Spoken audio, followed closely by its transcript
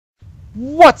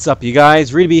What's up, you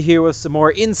guys? reidabee here with some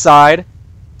more Inside.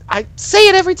 I say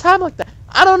it every time like that.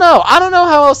 I don't know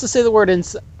how else to say the word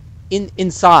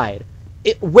inside.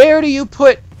 Where do you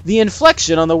put the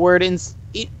inflection on the word inside?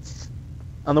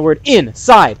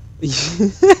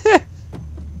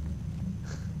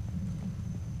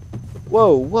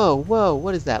 Whoa, whoa, whoa!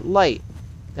 What is that light?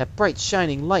 That bright,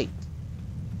 shining light.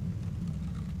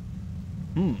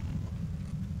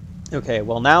 Okay,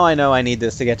 well now I know I need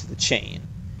this to get to the chain.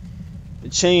 The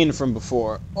chain from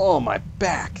before. Oh, my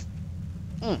back.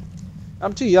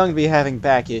 I'm too young to be having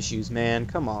back issues, man.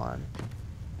 Come on.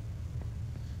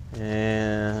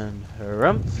 And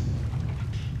harumph.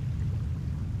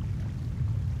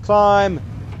 Climb!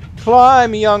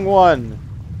 Climb, young one!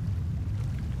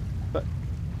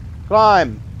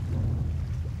 Climb!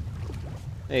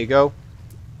 There you go.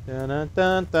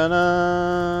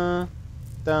 Dun-dun-dun-dun-dun.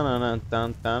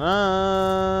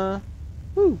 Dun-dun-dun-dun-dun.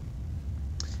 Woo!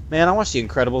 Man, I watched The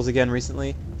Incredibles again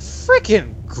recently.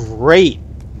 Freaking great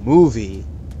movie.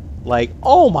 Like,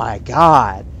 oh my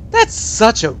god. That's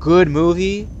such a good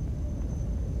movie.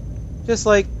 Just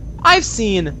like, I've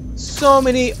seen so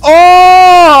many... Oh!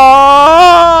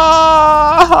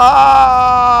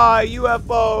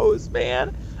 UFOs,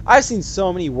 man. I've seen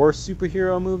so many worse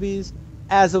superhero movies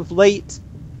as of late.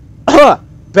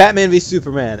 Batman v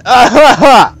Superman. But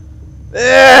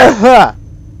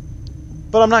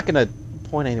I'm not gonna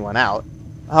point anyone out.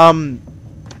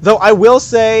 Though I will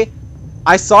say,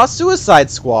 I saw Suicide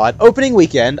Squad opening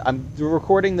weekend. I'm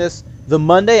recording this the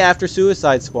Monday after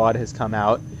Suicide Squad has come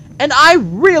out, and I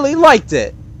really liked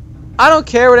it. I don't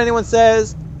care what anyone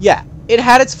says. Yeah, it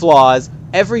had its flaws.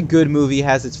 Every good movie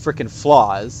has its frickin'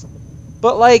 flaws.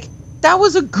 But, like, that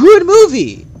was a good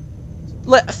movie.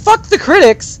 Fuck the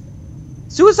critics.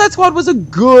 Suicide Squad was a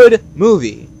good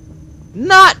movie.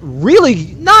 Not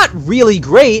really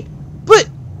great, but,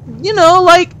 you know,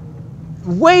 like,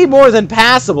 way more than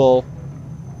passable.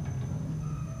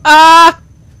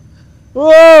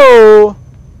 Whoa!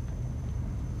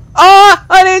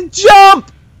 I didn't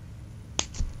jump!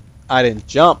 I didn't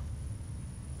jump.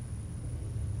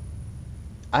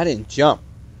 I didn't jump.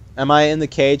 Am I in the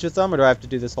cage with them, or do I have to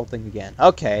do this whole thing again?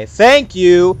 Okay, thank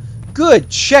you. Good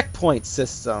checkpoint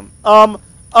system. Oh,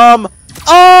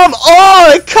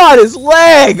 it caught his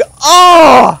leg!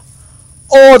 Oh,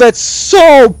 that's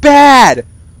so bad!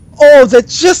 Oh, that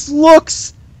just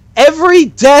looks... Every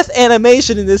death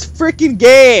animation in this freaking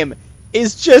game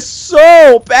is just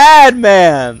so bad,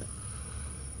 man!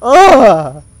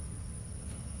 Ugh!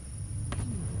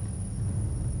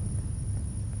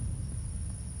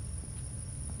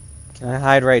 Can I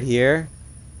hide right here?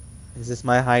 Is this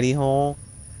my hidey hole?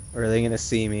 Or are they gonna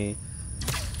see me?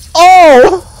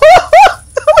 Oh!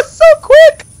 That was so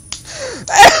quick!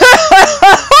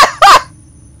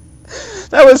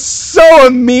 That was so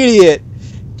immediate!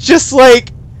 Just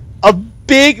like a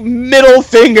big middle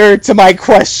finger to my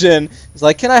question. It's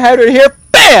like, can I hide right here?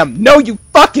 BAM! No, you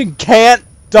fucking can't,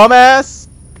 dumbass!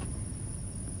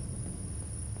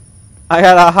 I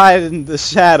gotta hide in the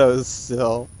shadows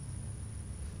still.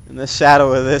 In the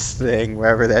shadow of this thing,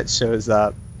 wherever that shows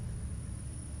up.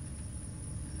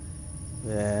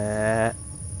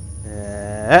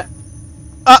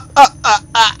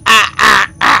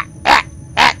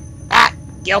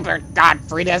 Gilbert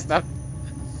Gottfried has the...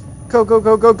 Go, go,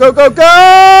 go, go, go, go, go!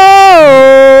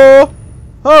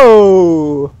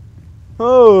 Oh!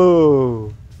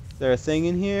 Oh! Is there a thing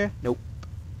in here? Nope.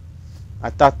 I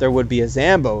thought there would be a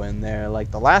Zambo in there, like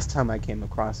the last time I came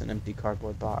across an empty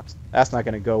cardboard box. That's not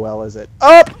gonna go well, is it?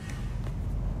 Up!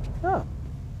 Oh.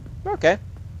 Okay.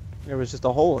 There was just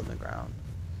a hole in the ground.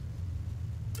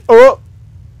 Oh!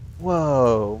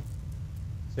 Whoa.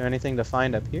 Is there anything to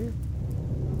find up here?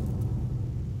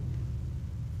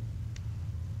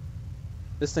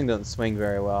 This thing doesn't swing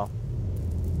very well.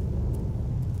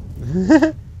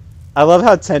 I love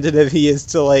how tentative he is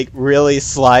to, like, really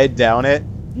slide down it.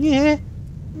 Yeah.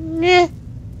 Yeah.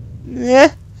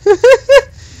 Yeah.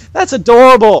 That's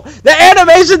adorable. The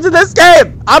animations in this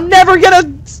game! I'm never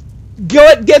gonna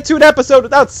get to an episode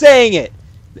without saying it.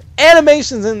 The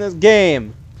animations in this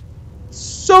game.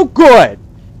 So good.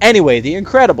 Anyway, The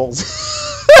Incredibles.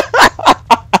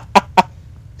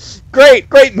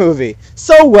 Great movie.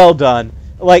 So well done.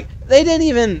 Like, they didn't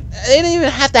even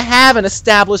have to have an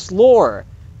established lore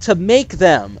to make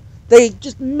them. They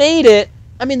just made it.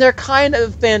 I mean, they're kind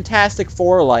of Fantastic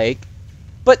Four-like,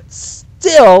 but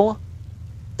still,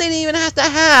 they didn't even have to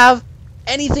have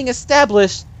anything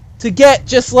established to get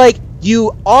just like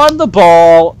you on the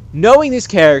ball, knowing these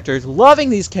characters,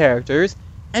 loving these characters,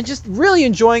 and just really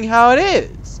enjoying how it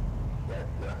is.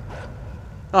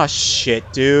 Oh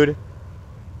shit, dude.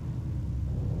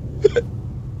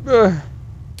 I'm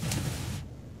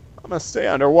gonna stay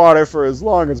underwater for as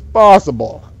long as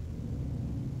possible.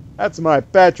 That's my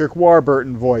Patrick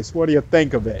Warburton voice. What do you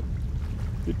think of it?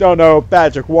 If you don't know who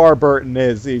Patrick Warburton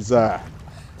is, he's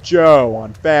Joe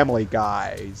on Family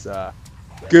Guy. He's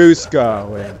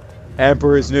Gooseco in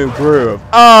Emperor's New Groove.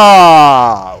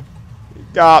 Oh! He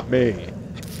got me.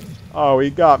 Oh, he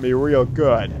got me real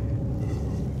good.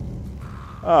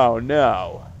 Oh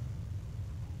no.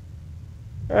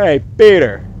 Hey,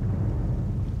 Peter.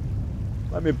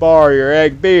 Let me borrow your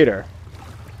egg beater.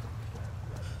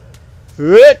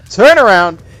 Turn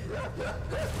around.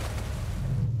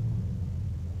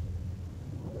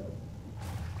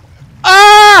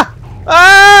 Ah!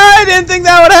 Ah! I didn't think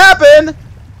that would happen.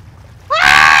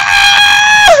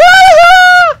 Ah!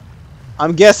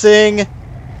 I'm guessing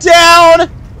down.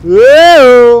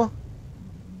 Whoa.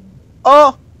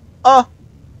 Oh.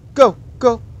 Go,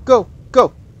 go, go,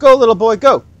 go. Go, little boy,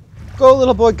 go. Go,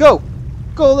 little boy, go.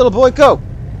 Go, little boy, go.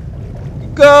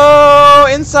 Go,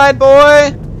 inside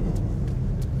boy.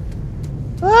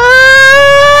 Ah!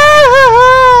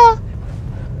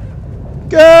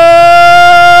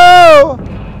 Go!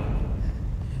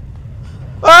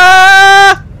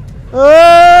 Ah!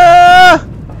 Ah!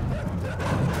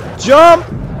 Jump!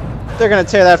 They're gonna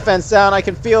tear that fence down. I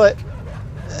can feel it.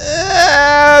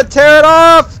 Ah! Tear it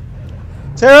off!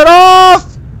 Tear it off!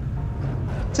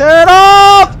 Tear it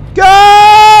off! Go!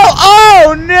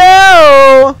 Oh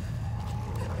no!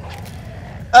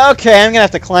 Okay, I'm gonna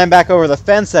have to climb back over the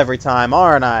fence every time,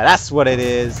 aren't I? That's what it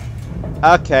is.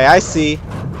 Okay, I see.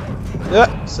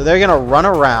 So they're gonna run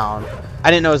around.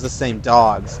 I didn't know it was the same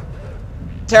dogs.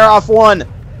 Tear off one!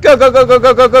 Go, go, go, go,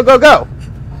 go, go, go, go, go!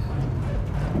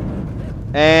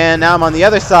 And now I'm on the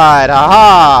other side.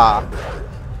 Aha!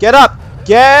 Get up!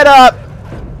 Get up!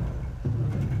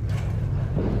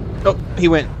 Oh, he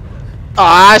went.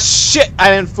 Ah, shit! I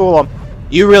didn't fool him.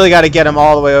 You really gotta get him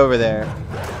all the way over there.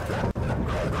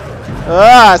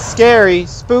 Ah, scary,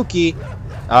 spooky.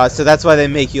 So that's why they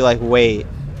make you, like, wait.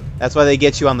 That's why they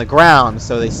get you on the ground,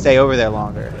 so they stay over there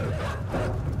longer.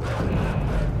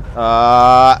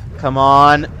 Come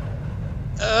on.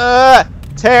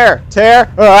 Tear,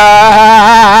 tear.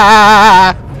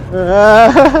 Ah!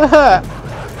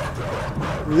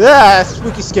 Yeah,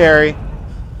 spooky, scary.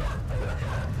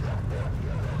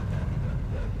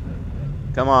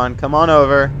 Come on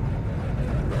over.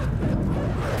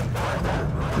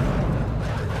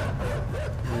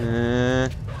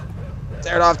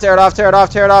 Tear it off, tear it off, tear it off,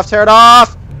 tear it off, tear it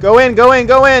off! Go in, go in,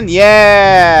 go in!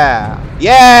 Yeah!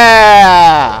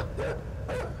 Yeah!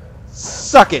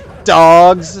 Suck it,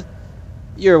 dogs!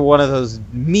 You're one of those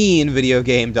mean video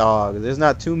game dogs. There's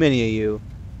not too many of you.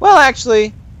 Well,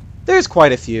 actually, there's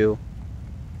quite a few.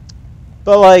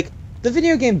 But, like, the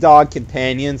video game dog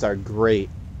companions are great.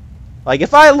 Like,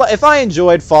 if I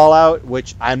enjoyed Fallout,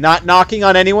 which I'm not knocking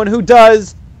on anyone who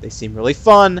does, they seem really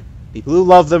fun. People who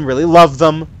love them really love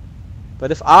them.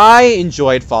 But if I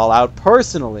enjoyed Fallout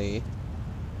personally,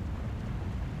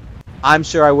 I'm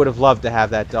sure I would have loved to have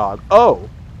that dog. Oh!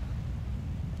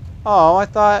 Oh, I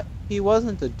thought he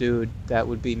wasn't a dude that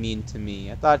would be mean to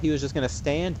me. I thought he was just going to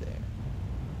stand there.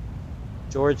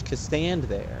 George could stand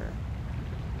there.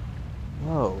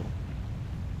 Whoa.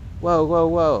 Whoa, whoa,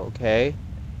 whoa, okay.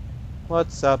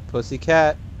 What's up,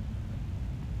 pussycat?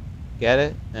 Get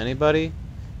it? Anybody?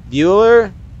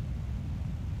 Bueller?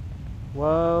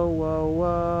 Whoa, whoa,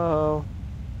 whoa.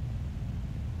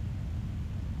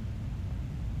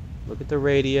 Look at the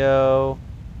radio.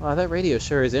 Wow, that radio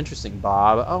sure is interesting,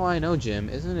 Bob. Oh, I know, Jim.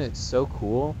 Isn't it so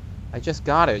cool? I just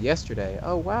got it yesterday.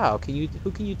 Oh, wow.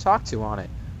 Who can you talk to on it?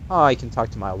 Oh, I can talk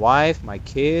to my wife, my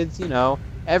kids, you know,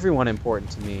 everyone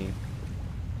important to me.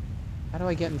 How do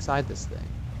I get inside this thing?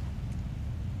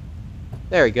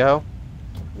 There we go.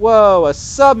 Whoa, a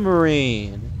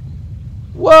submarine.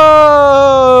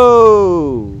 Whoa!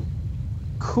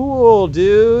 Cool,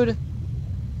 dude.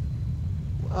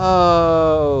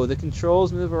 Whoa, the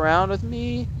controls move around with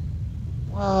me?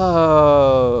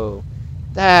 Whoa.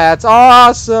 That's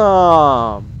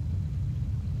awesome!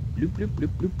 Bloop, bloop, bloop,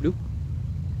 bloop, bloop.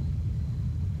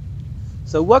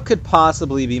 So what could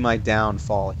possibly be my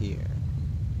downfall here?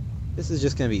 This is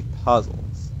just going to be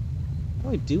puzzles. How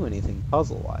do I do anything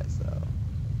puzzle-wise, though?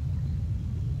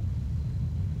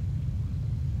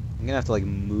 I'm gonna have to, like,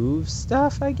 move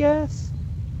stuff, I guess?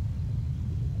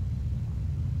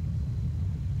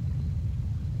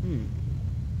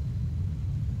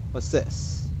 What's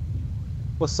this?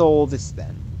 What's all this,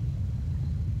 then?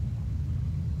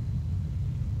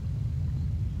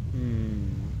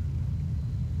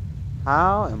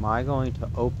 How am I going to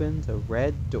open the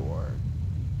red door?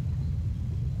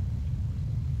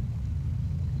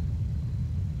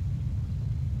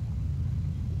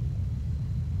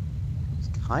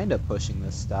 kind of pushing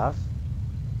this stuff.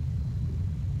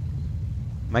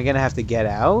 Am I gonna have to get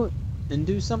out and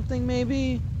do something,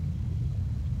 maybe?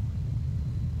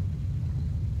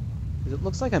 Because it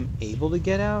looks like I'm able to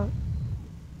get out.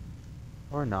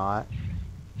 Or not.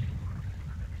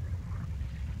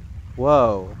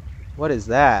 Whoa. What is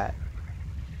that?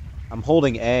 I'm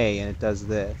holding A and it does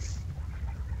this.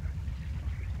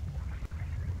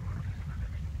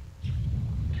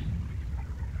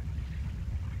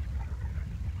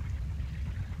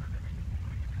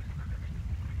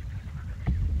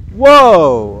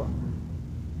 Whoa!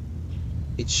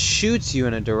 It shoots you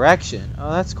in a direction.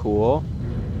 Oh, that's cool.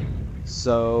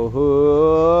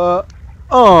 So,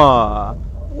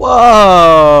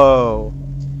 whoa!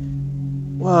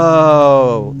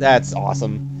 Whoa! That's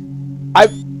awesome.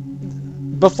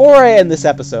 Before I end this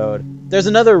episode, there's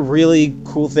another really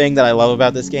cool thing that I love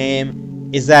about this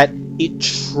game, is that it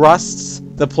trusts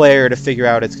the player to figure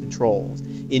out its controls.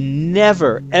 It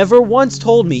never, ever once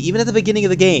told me, even at the beginning of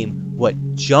the game, what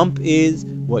jump is,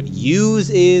 what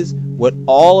use is, what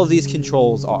all of these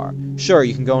controls are. Sure,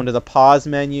 you can go into the pause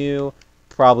menu,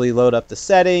 probably load up the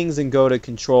settings, and go to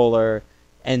controller,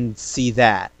 and see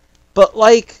that. But,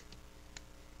 like,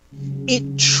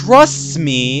 it trusts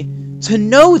me to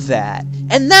know that.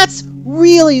 And that's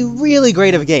really, really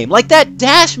great of a game. Like that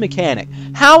dash mechanic.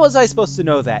 How was I supposed to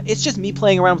know that? It's just me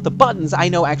playing around with the buttons I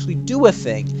know actually do a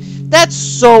thing. That's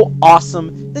so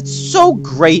awesome. That's so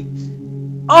great.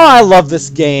 Oh, I love this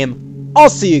game. I'll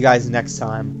see you guys next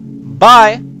time.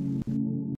 Bye.